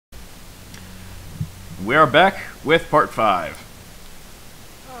We are back with part 5.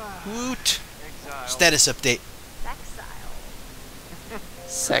 Woot! Status update.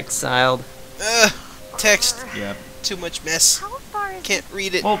 Sexiled. Text. Yeah. Too much mess. How far is Can't this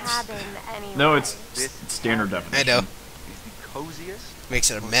read it. Well, cabin anyway? no, it's standard I definition. know. Is the coziest,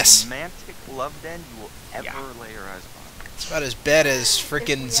 Makes it a most mess. romantic love den you will ever lay your eyes upon. It's about as bad as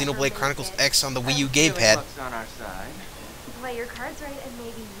frickin' Xenoblade Chronicles X on the Wii U gamepad. Luck's on our side. Play your cards right and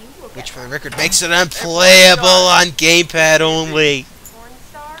maybe you will get Which, for the one. record, makes it unplayable on gamepad only. Porn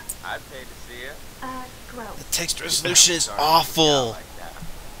star? I'd pay to see it. Gross. The text resolution is awful. Like that.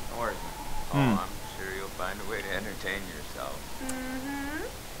 Don't worry. Oh, I'm sure you'll find a way to entertain yourself.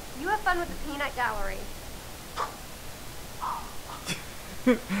 Mm-hmm. You have fun with the peanut gallery.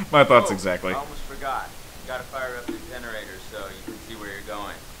 My thoughts exactly. I almost forgot. You gotta fire up the generator so you can see where you're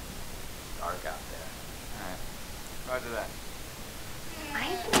going. It's dark out there. Alright. Roger that. I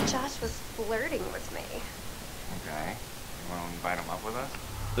think Josh was flirting with me. Okay. You wanna invite him up with us?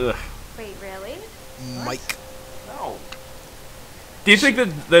 Ugh. Wait, really? Mike. No. Do you think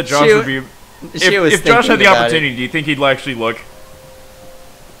that Josh would be... If Josh had the opportunity, do you think he'd actually look?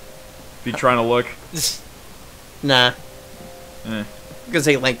 Be trying to look? Nah, Eh. because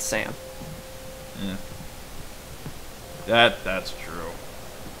he liked Sam. That's true.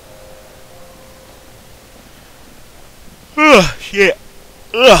 Ugh, shit.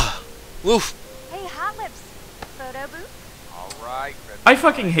 Ugh. Woof. Hey, Hot Lips. Photo booth? Alright, I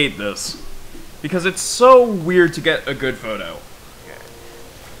fucking hate this. Because it's so weird to get a good photo.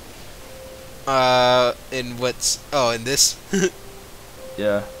 In what's... Oh, in this?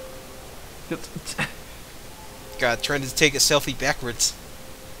 Yeah. God, trying to take a selfie backwards.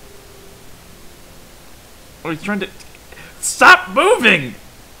 Oh, he's trying to... Stop moving!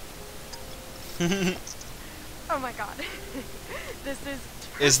 Oh my god. This is...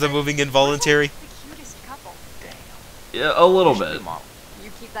 Is the moving involuntary? The cutest couple. Yeah, a little bit. You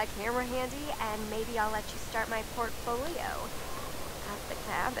keep that camera handy, and maybe I'll let you start my portfolio at the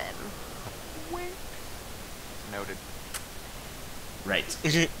cabin. Noted. Right.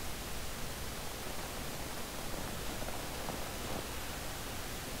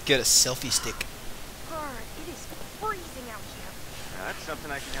 Get a selfie stick. It is freezing out here. That's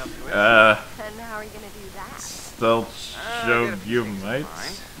something I can help you with. And how are you gonna do that? They'll I show get a few you things in might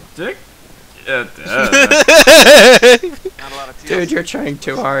mind. stick? Yeah, Not a lot of Dude, you're trying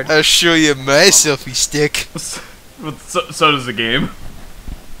too hard. I'll show you my selfie stick. But so does the game.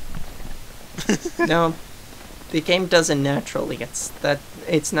 No, the game doesn't naturally.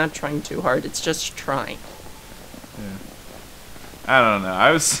 It's not trying too hard. It's just trying. I don't know.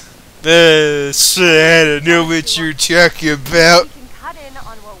 I was... So I don't know what you're talking about. You can cut in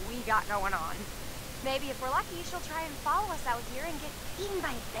on what we got going on. Maybe if we're lucky, she'll try and follow us out here and get eaten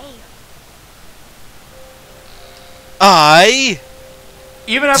by a bear.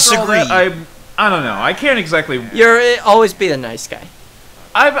 Even after all that, I don't know. I can't exactly... You're always be the nice guy.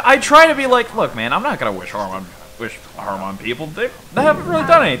 I try to be like, look, man, I'm not gonna wish harm on people. They haven't really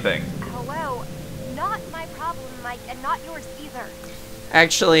done anything. Hello. Not my problem, Mike, and not yours either.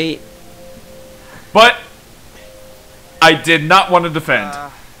 Actually, But I did not want to defend.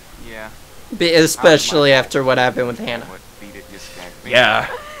 Yeah. especially after what happened with Hannah. What beat it just gagged me. Yeah.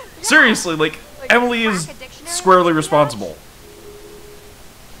 Seriously, like Emily is crack a dictionary squarely once in a responsible.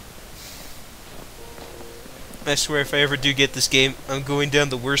 I swear if I ever do get this game, I'm going down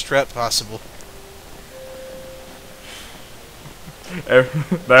the worst route possible.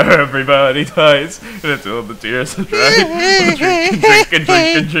 Everybody dies until the tears are dry. We'll drink and drink and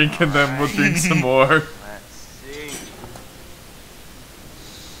drink and drink, and then we'll drink some more. Let's see.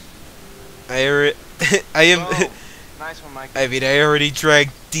 I am... Oh, nice one, Mike. I mean, I already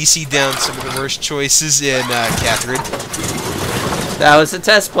dragged DC down some of the worst choices in Catherine. That was a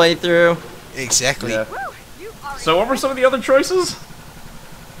test playthrough. Exactly. Yeah. Woo, you are So what were some of the other choices?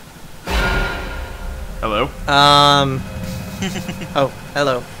 Hello? Oh,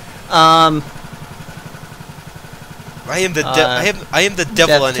 hello. I am the I am the devil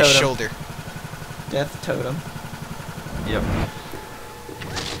Death on his Totem. shoulder. Death Totem. Yep.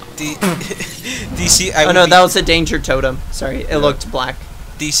 DC. I Oh would no, be- that was a danger totem. Sorry, it looked black.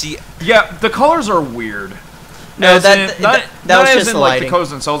 DC. Yeah, the colors are weird. No, As that in- not was as just in, the like, lighting. the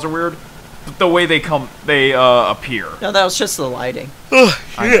colors themselves are weird, but the way they appear. No, that was just the lighting.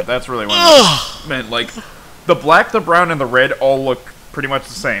 I know, that's really what I meant. Like, the black, the brown, and the red all look pretty much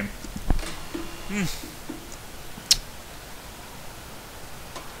the same.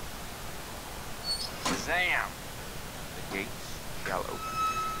 Shazam! The gates shall open.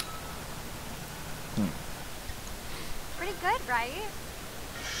 pretty good, right?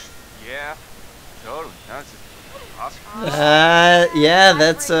 Yeah. Totally. That's awesome. Yeah,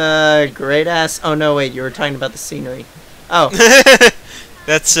 that's a great ass. Oh no, wait, you were talking about the scenery. Oh,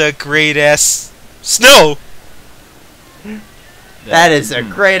 That's a great ass snow. that is a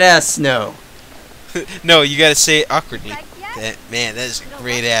great ass snow. No, you gotta say it awkwardly. Like, yes, Man, that is you a don't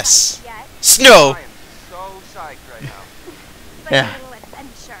great look ass like yet, snow. I am so psyched right now. but Yeah. a little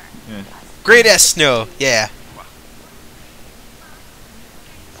adventure. Yeah. Great ass snow. Yeah.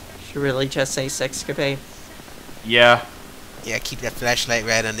 Should really just say sexcapade. Yeah, Yeah, keep that flashlight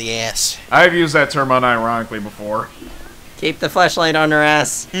right on the ass. I've used that term unironically before. Keep the flashlight on her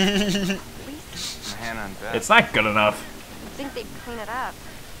ass. My hand on bed. It's not good enough. I think they'd clean it up.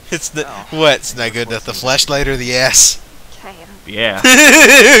 It's the what? It's not good enough. The flashlight or the ass? Okay, Yeah.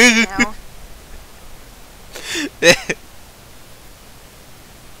 now.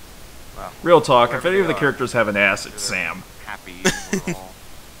 Well, Real talk, if wherever any of they the are, characters have an ass, it's Sam. happy. We're all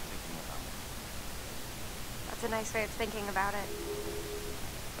thinking about That's a nice way of thinking about it.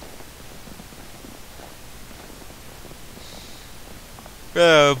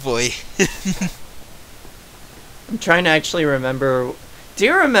 Oh boy. I'm trying to actually remember. Do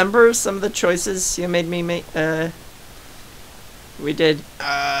you remember some of the choices you made me make? We did.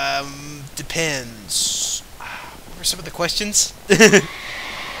 Depends. What were some of the questions?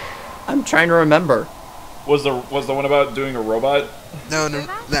 I'm trying to remember. Was the one about doing a robot? No.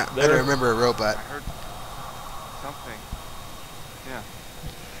 I don't remember a robot. I heard something. Yeah.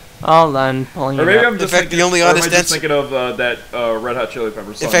 Hold on, pulling Or it maybe up. I'm just In fact, thinking, the only or am I honest just answer- thinking of that Red Hot Chili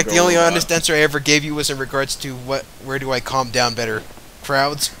Peppers song. In fact, the Go only Robot. honest answer I ever gave you was in regards to where do I calm down better,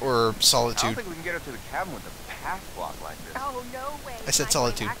 crowds or I don't solitude? think we can get up to the cabin with a path block like this. Oh, no way. I said I'd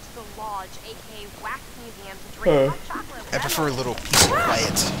solitude. Go back to the lodge, aka Wax Museum, to drink hot chocolate with I prefer a Emily. little peace and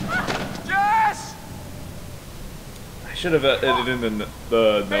quiet. Jess! I should have edited in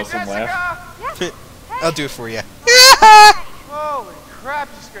the Hey, Nelson laugh. Jessica! Yeah. I'll do it for you. Holy crap,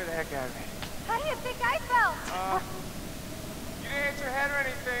 you scared the heck out of me. How do you think I felt? You didn't hit your head or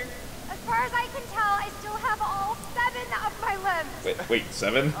anything. As far as I can tell, I still have all 7 of my limbs. Wait,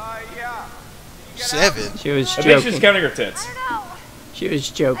 7? Yeah. Did you get 7. She was I think she's joking. counting her tits. I don't know. She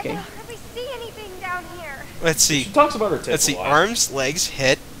was I joking. can hardly see anything down here. Let's see. She talks about her tits. Let's see. a lot. Arms, legs,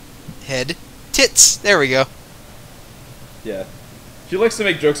 head, tits. There we go. Yeah. She likes to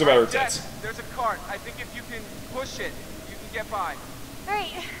make jokes about her Jess, tits. there's a cart. I think if you can push it, you can get by.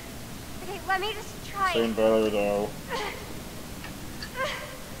 Alright. Okay, let me just try. Same better though.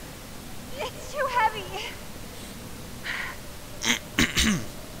 It's too heavy.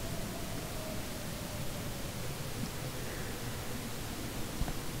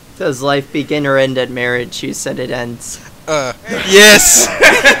 Does life begin or end at marriage? You said it ends. Yes.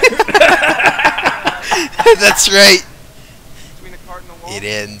 That's right. Between the cart and the wall. It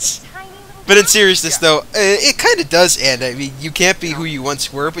ends. Tiny little But in seriousness, though, it kind of does end. I mean, you can't be who you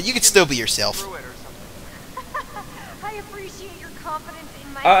once were, but you can still be yourself. Through it or something. I appreciate your confidence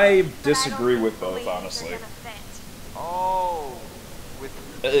in my I but don't disagree with both, believe they're honestly. gonna fit. Oh. With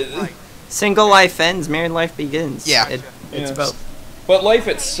right. Single life ends, married life begins. Yeah. It's Yes. both. But life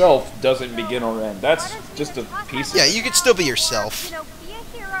itself doesn't begin or end. That's Why don't you just a toss piece my Yeah, of it. you can still be or, yourself. you know, be a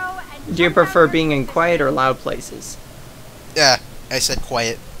hero and Do you jump prefer out being in into quiet or space. loud places? Yeah, I said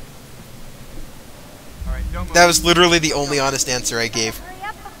quiet. All right, don't move. That was literally the only honest answer I gave. Hurry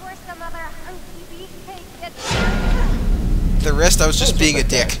up before some other hunky beefcake gets The rest, I was just being a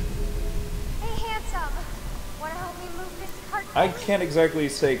dick. Hey, handsome. Wanna help me move this cart? I can't exactly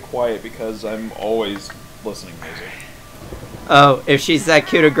say quiet because I'm always listening to music. Oh, if she's that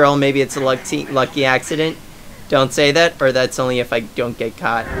cute a girl, maybe it's a lucky accident. Don't say that, or that's only if I don't get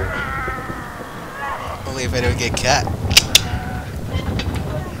caught. Only if I don't get caught.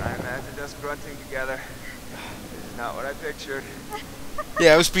 I imagine us grunting together. This is not what I pictured.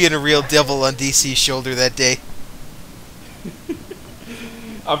 Yeah, I was being a real devil on DC's shoulder that day.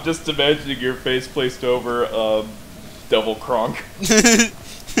 I'm just imagining your face placed over Devil Kronk.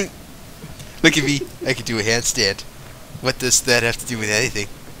 Look at me. I can do a handstand. What does that have to do with anything?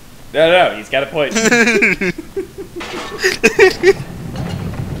 No, he's got a point.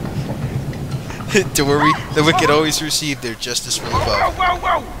 Don't worry, the wicked always receive their justice from above.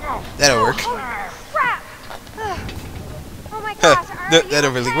 Whoa! That'll work. Oh, crap! Oh my Huh, gosh, are no, you that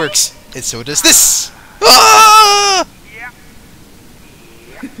really okay? works. And so does this. Ah!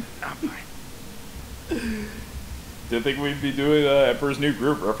 Didn't think we'd be doing Emperor's New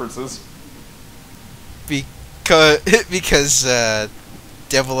Groove references. Because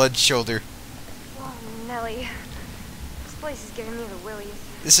devil on shoulder. Oh, Nelly. This place is giving me the willies.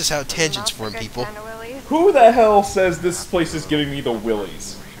 This is how tangents Not form, the good people. kind of willies. Who the hell says this place is giving me the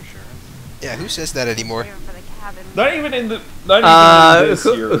willies? Yeah, who says that anymore? Here for the cabin. Not even in the. Not even in this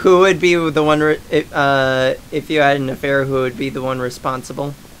year. Who would be the one? If you had an affair, who would be the one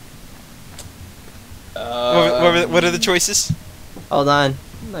responsible? What are the choices? Hold on,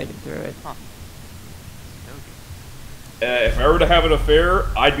 I'm looking through it. If I were to have an affair,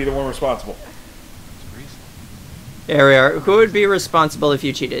 I'd be the one responsible. There we are. Who would be responsible if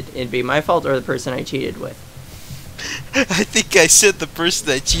you cheated? It'd be my fault or the person I cheated with. I think I said the person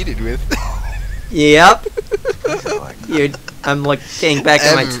I cheated with. Yep. I'm looking back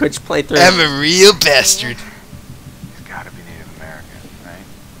at my Twitch playthrough. I'm a real bastard. He's gotta be Native American, right?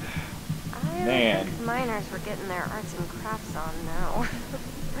 I Man. think miners were getting their arts and crafts on now.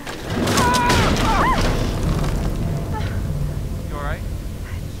 You alright?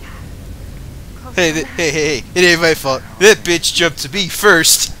 Hey, it ain't my fault. That bitch jumped to me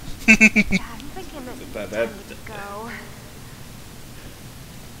first. Yeah, I'm thinking that That- we need to go.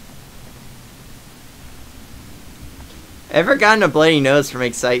 Ever gotten a bloody nose from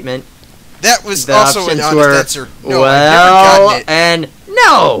excitement? That was The also an options honest were answer. No, well I've never gotten it. and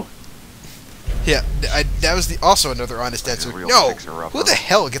no. Yeah, that was also another honest Like a answer. real No, fixer-upper. who the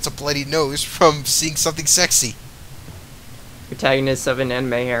hell gets a bloody nose from seeing something sexy? Protagonist of an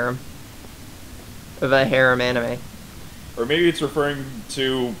anime harem. Of a harem anime. Or maybe it's referring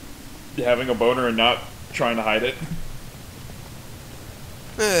to having a boner and not trying to hide it.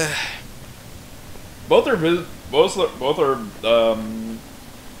 Both are visual.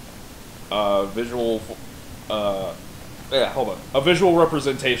 Hold on. A visual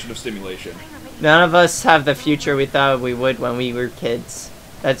representation of stimulation. None of us have the future we thought we would when we were kids.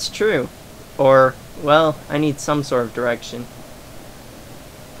 That's true. Or, well, I need some sort of direction.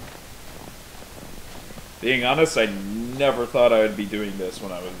 Being honest, I never thought I would be doing this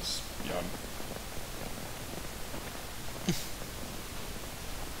when I was young.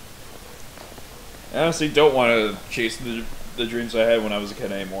 I honestly don't want to chase the dreams I had when I was a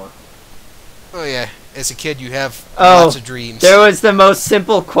kid anymore. Oh yeah, as a kid you have Oh, lots of dreams. there was the most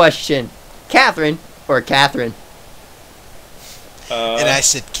simple question. Catherine or Catherine? And I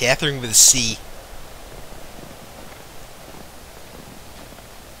said Catherine with a C.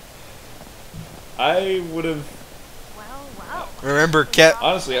 I would have. Well. Remember, Cat.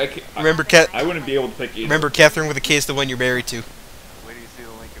 Honestly, Remember, Cat. I wouldn't be able to pick either. Remember, Catherine with a K is the one you're married to. Where do you see the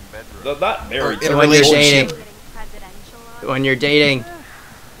Lincoln bedroom? Not married. In a When you're relationship. dating. Getting presidential on. When you're dating.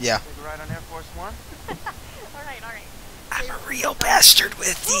 Yeah. Take a ride on Air Force One? Alright. I'm a real bastard with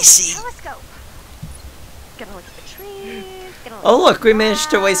DC. Telescope. Gonna look at the trees. Gonna look Oh at look, the we managed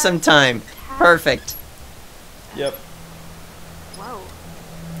to waste some time. Perfect. Yep. Whoa.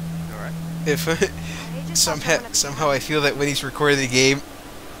 Alright. If somehow I feel that when he's recording the game,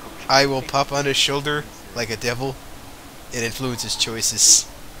 I will pop on his shoulder like a devil and influence his choices.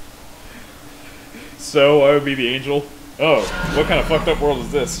 So I would be the angel. Oh, what kind of fucked up world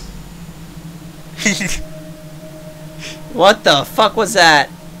is this? What the fuck was that?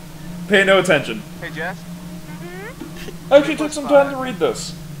 Pay no attention. Hey, Jess? I actually took some time to read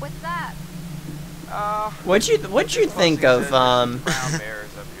this. What's that? What'd you think of Brown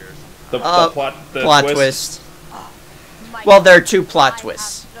bears up here. The plot twist? Mike, Well, there are two I plot have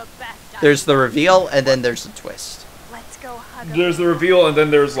twists. the best There's the idea. reveal and then there's the twist. Let's go hug a There's the bear. reveal, and then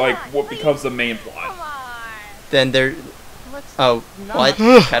there's like what becomes the main plot. Come on. Then there. Looks Oh, what?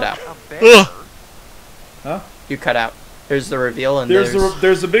 You cut out. A bear? Huh? You cut out. There's the reveal and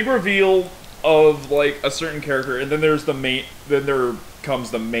There's a big reveal of like a certain character, and then there's the main. Then there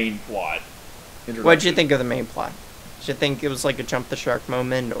comes the main plot. What'd you think of the main plot? Did you think it was like a jump the shark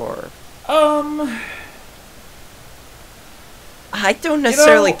moment, or? I don't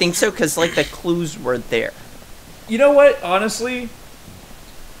necessarily think so, because like the clues were there. You know what? Honestly,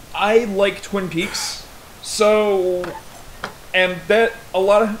 I like Twin Peaks, so, and that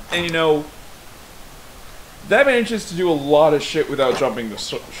that manages to do a lot of shit without jumping the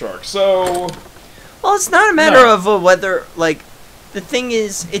shark. So, Well, it's not a matter No. of whether like. The thing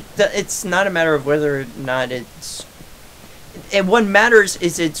is, it's not a matter of whether or not it's. And what matters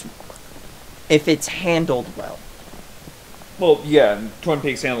is if it's handled well. well, yeah, and Twin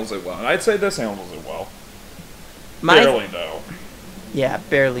Peaks handles it well, and I'd say this handles it well. My- Barely, though. Yeah,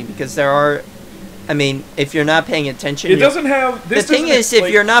 barely, because there are. I mean, if you're not paying attention, It you're- doesn't have. The This thing doesn't, is, if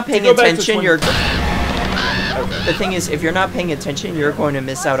like, you're not to paying go back to attention, Twin- you're. Okay. The thing is, if you're not paying attention, you're going to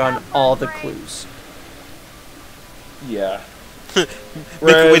miss out on all the clues. Yeah. Make a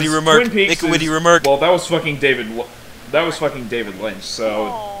witty Whereas remark. Twin Peaks Make a witty is- remark. Well, that was fucking David. That was fucking David Lynch.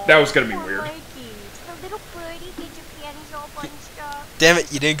 So that was gonna be weird. Mikey, the little birdie did your panties all bunched up. Damn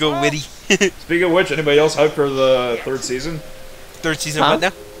it, you didn't go witty. Speaking of which, anybody else hyped for the third season? Third season, Huh? what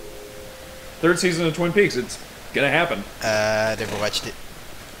now? Third season of Twin Peaks. It's gonna happen. Never watched it.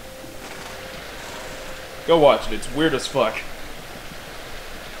 Go watch it. It's weird as fuck.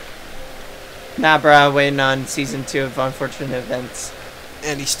 Nah, bro, waiting on season 2 of Unfortunate Events.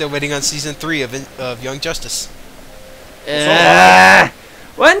 And he's still waiting on season 3 of Young Justice.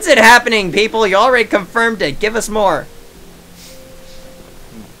 When's it happening, people? You already confirmed it. Give us more.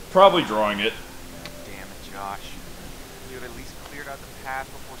 Probably drawing it. Damn it, Josh. You have at least cleared out the path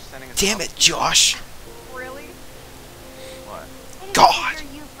before sending us. Damn it, Josh. Really? What? I didn't God!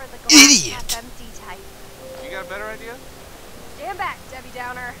 figure you for the glass Idiot! half empty type. You got a better idea? Stand back, Debbie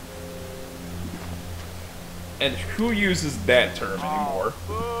Downer. And who uses that term anymore?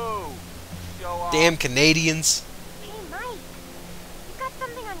 Boo! Show off. Damn Canadians. Hey, Mike. You got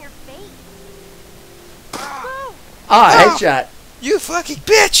something on your face. Woo! Ah, headshot. You fucking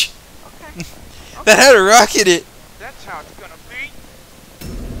bitch! Okay. That had a rock in it. That's how it's gonna be.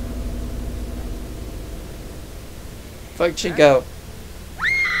 Fuck should go.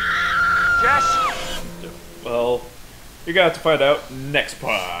 Jess! Well, you're gonna have to find out next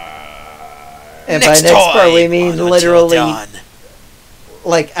part. And by next part, we mean on literally Until Dawn.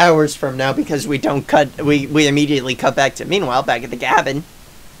 like hours from now, because we don't cut. We immediately cut back to. Meanwhile, back at the cabin.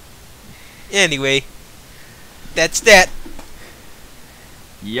 Anyway, that's that.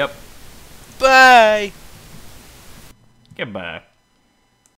 Yep. Bye. Goodbye.